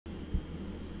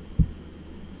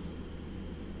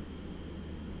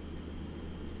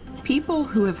People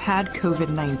who have had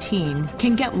COVID-19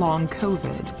 can get long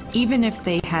COVID, even if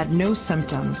they had no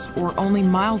symptoms or only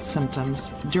mild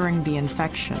symptoms during the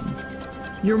infection.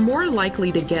 You're more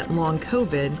likely to get long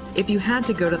COVID if you had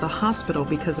to go to the hospital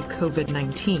because of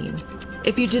COVID-19,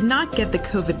 if you did not get the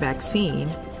COVID vaccine,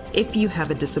 if you have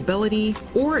a disability,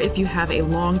 or if you have a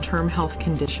long-term health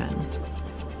condition.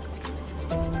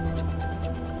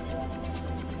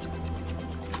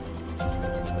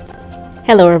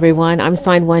 Hello everyone, I'm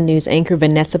Sign1News anchor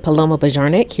Vanessa Paloma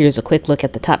Bajarnik. Here's a quick look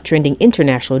at the top trending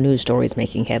international news stories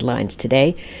making headlines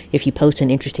today. If you post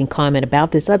an interesting comment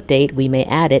about this update, we may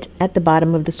add it at the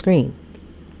bottom of the screen.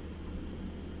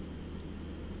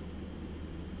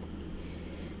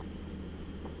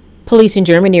 Police in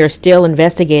Germany are still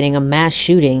investigating a mass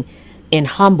shooting in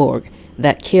Hamburg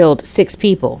that killed 6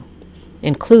 people,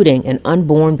 including an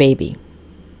unborn baby.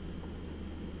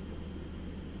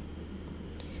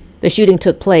 The shooting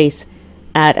took place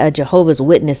at a Jehovah's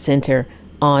Witness center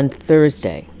on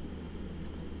Thursday.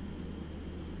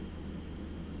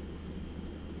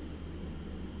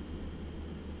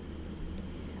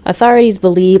 Authorities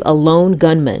believe a lone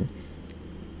gunman,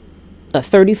 a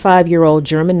 35-year-old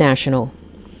German national,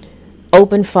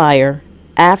 opened fire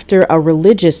after a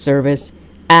religious service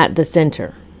at the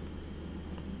center,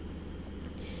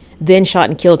 then shot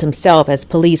and killed himself as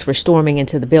police were storming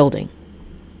into the building.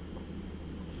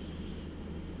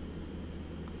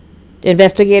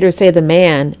 Investigators say the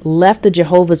man left the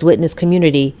Jehovah's Witness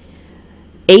community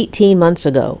 18 months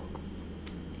ago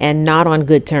and not on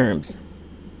good terms.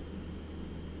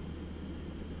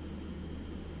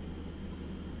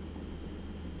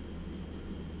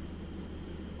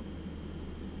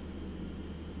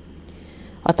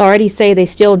 Authorities say they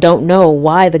still don't know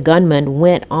why the gunman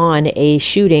went on a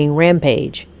shooting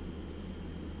rampage.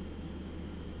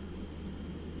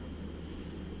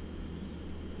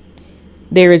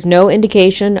 There is no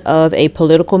indication of a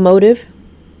political motive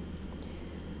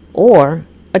or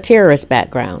a terrorist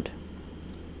background.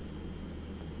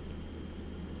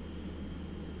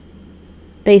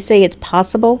 They say it's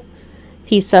possible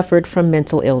he suffered from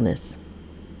mental illness.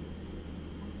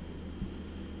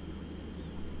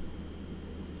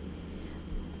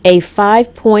 A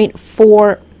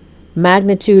 5.4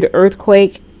 magnitude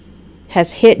earthquake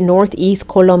has hit northeast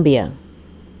Colombia.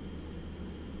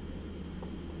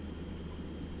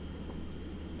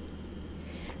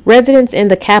 Residents in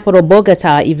the capital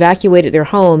Bogota evacuated their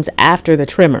homes after the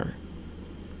tremor.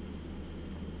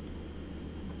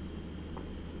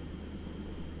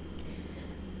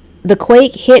 The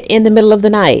quake hit in the middle of the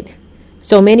night,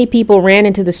 so many people ran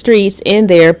into the streets in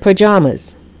their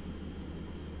pajamas.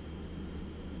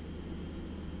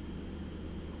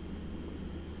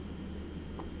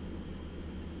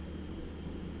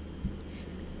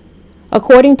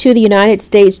 According to the United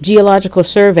States Geological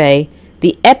Survey,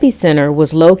 the epicenter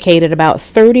was located about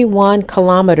 31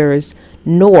 kilometers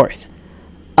north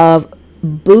of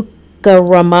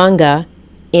Bucaramanga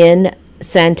in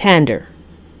Santander.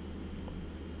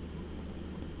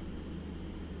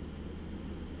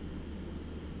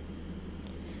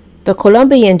 The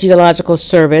Colombian Geological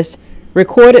Service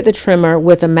recorded the tremor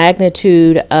with a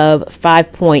magnitude of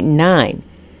 5.9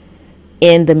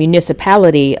 in the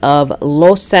municipality of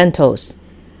Los Santos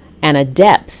and a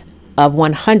depth of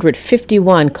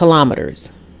 151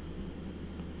 kilometers.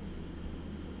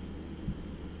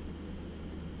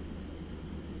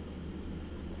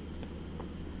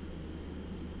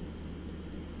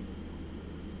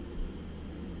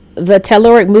 The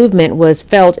telluric movement was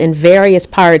felt in various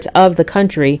parts of the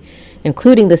country,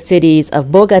 including the cities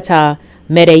of Bogota,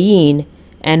 Medellin,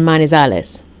 and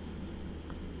Manizales.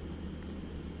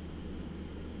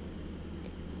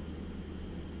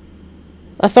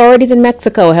 Authorities in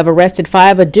Mexico have arrested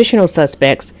 5 additional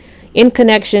suspects in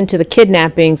connection to the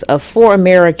kidnappings of 4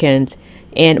 Americans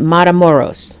in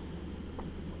Matamoros.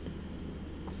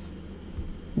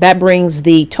 That brings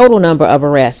the total number of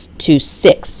arrests to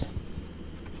 6.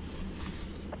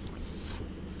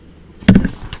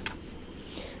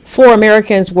 4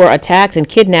 Americans were attacked and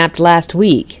kidnapped last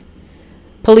week.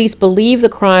 Police believe the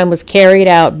crime was carried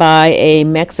out by a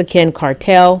Mexican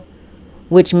cartel,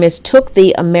 which mistook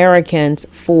the Americans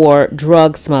for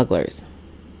drug smugglers.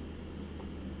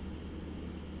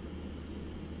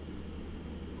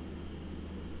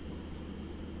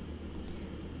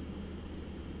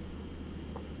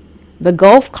 The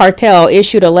Gulf Cartel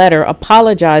issued a letter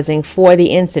apologizing for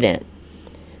the incident.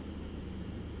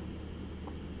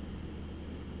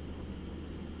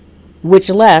 Which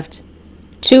left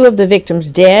 2 of the victims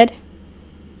dead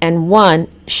and 1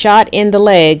 shot in the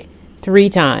leg 3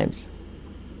 times.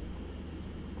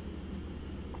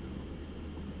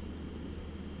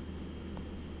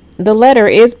 the letter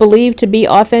is believed to be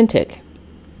authentic.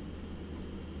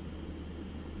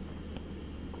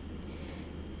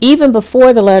 Even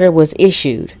before the letter was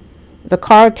issued, the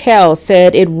cartel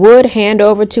said it would hand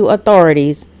over to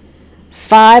authorities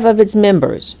 5 of its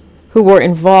members who were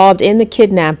involved in the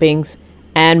kidnappings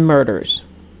and murders.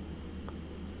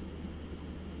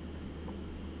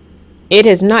 It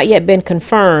has not yet been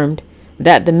confirmed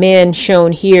that the men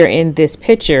shown here in this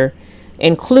picture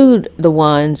include the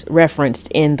ones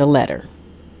referenced in the letter.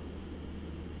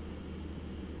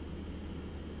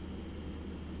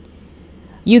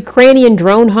 Ukrainian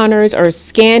drone hunters are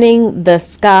scanning the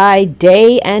sky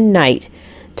day and night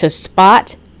to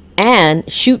spot and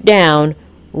shoot down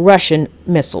Russian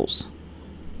missiles.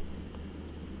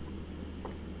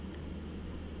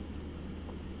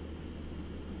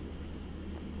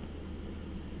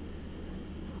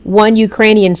 One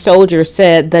Ukrainian soldier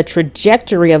said the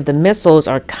trajectory of the missiles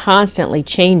are constantly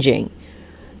changing,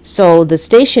 so the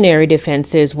stationary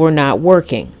defenses were not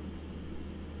working.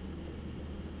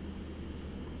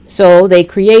 So they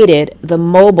created the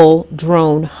mobile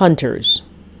drone hunters.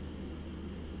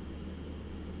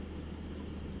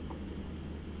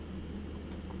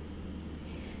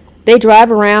 They drive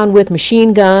around with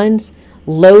machine guns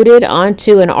loaded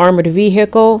onto an armored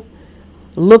vehicle,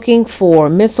 looking for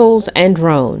missiles and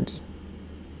drones.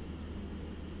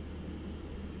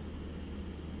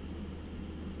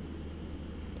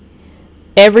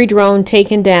 Every drone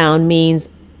taken down means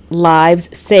lives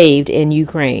saved in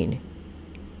Ukraine.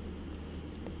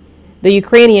 The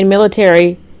Ukrainian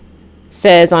military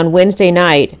says on Wednesday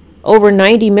night over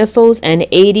 90 missiles and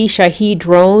 80 Shahed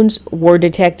drones were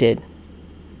detected.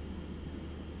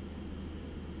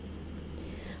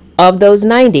 Of those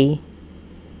 90,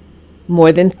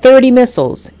 more than 30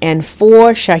 missiles and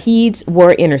 4 Shaheds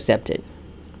were intercepted.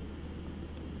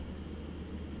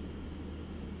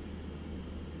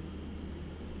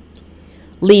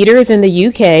 Leaders in the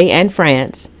UK and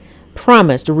France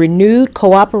promised renewed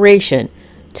cooperation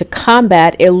to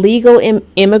combat illegal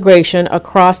immigration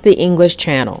across the English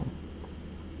Channel.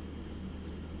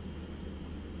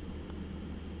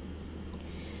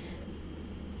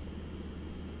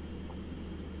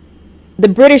 The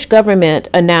British government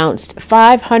announced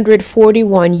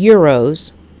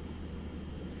 €541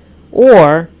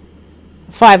 or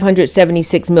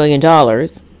 $576 million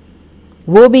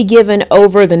will be given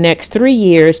over the next 3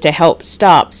 years to help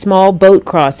stop small boat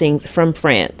crossings from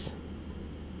France.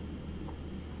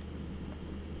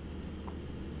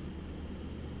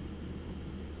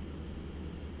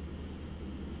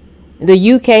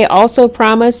 The UK also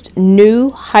promised new,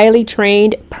 highly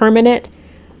trained, permanent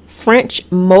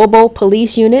French mobile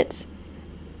police units,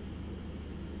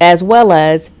 as well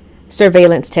as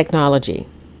surveillance technology.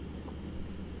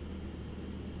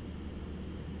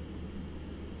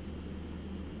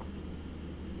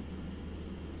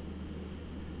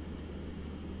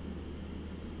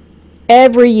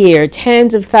 Every year,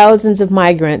 tens of thousands of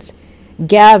migrants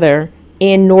gather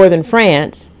in northern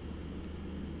France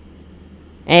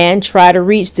and try to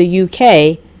reach the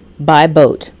UK by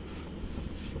boat.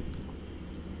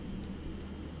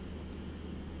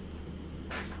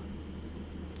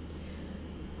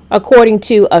 According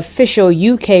to official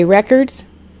UK records,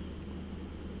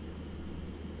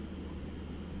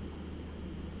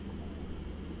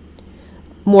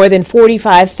 more than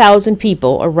 45,000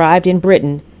 people arrived in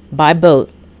Britain by boat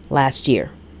last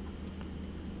year.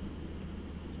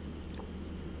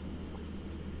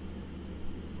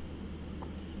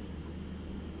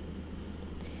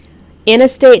 In a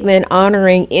statement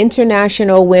honoring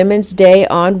International Women's Day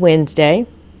on Wednesday,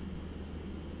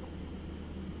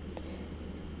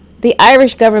 the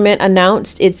Irish government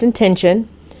announced its intention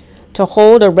to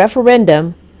hold a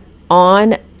referendum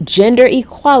on gender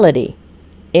equality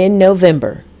in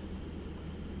November.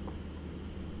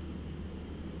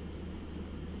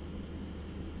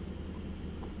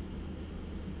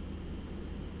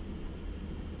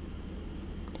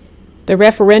 The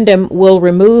referendum will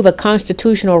remove a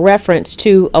constitutional reference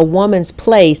to a woman's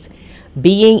place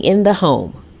being in the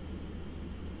home.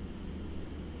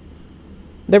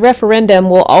 The referendum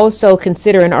will also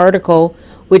consider an article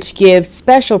which gives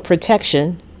special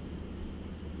protection,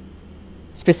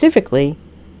 specifically,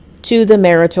 to the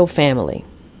marital family.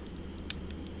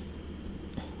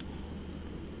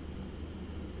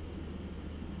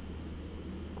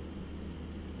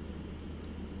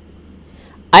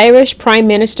 Irish Prime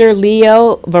Minister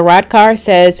Leo Varadkar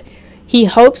says he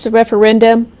hopes the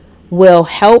referendum will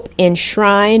help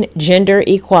enshrine gender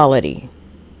equality.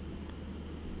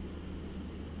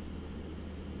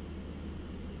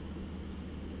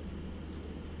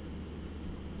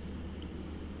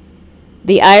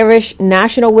 The Irish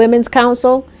National Women's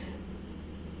Council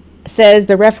says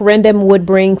the referendum would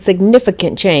bring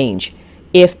significant change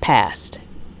if passed.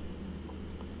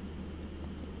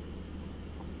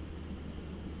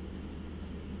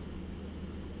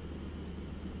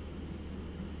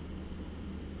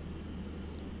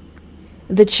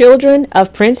 The children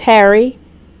of Prince Harry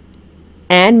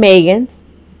and Meghan,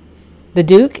 the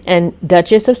Duke and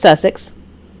Duchess of Sussex,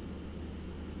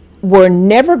 were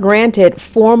never granted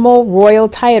formal royal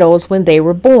titles when they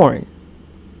were born.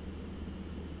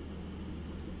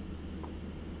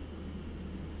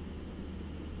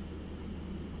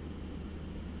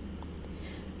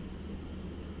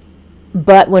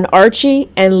 But when Archie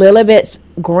and Lilibet's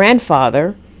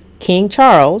grandfather, King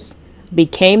Charles,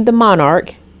 became the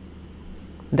monarch,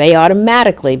 they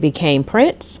automatically became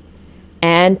prince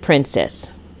and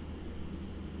princess.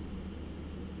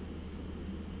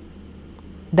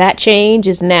 That change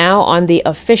is now on the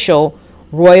official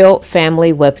royal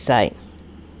family website.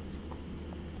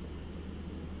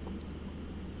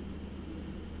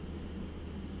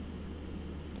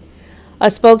 A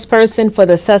spokesperson for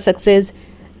the Sussexes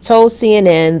told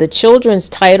CNN the children's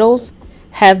titles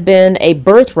have been a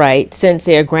birthright since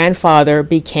their grandfather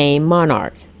became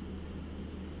monarch.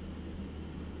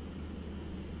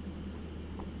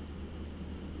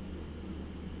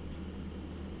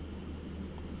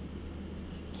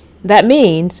 That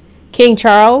means King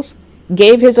Charles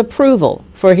gave his approval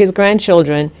for his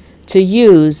grandchildren to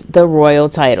use the royal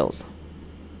titles.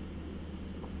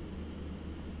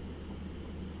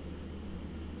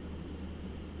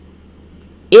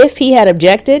 If he had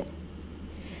objected,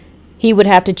 he would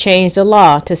have to change the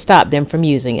law to stop them from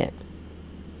using it.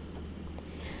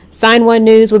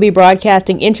 Sign1News will be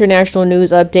broadcasting international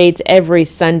news updates every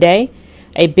Sunday.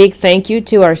 A big thank you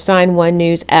to our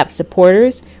Sign1News app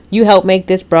supporters. You help make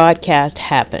this broadcast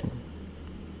happen.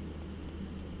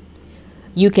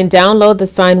 You can download the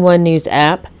Sign1News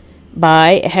app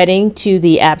by heading to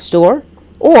the App Store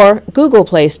or Google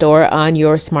Play Store on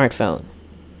your smartphone.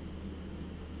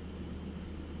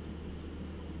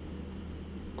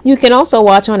 You can also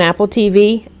watch on Apple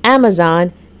TV,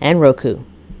 Amazon, and Roku.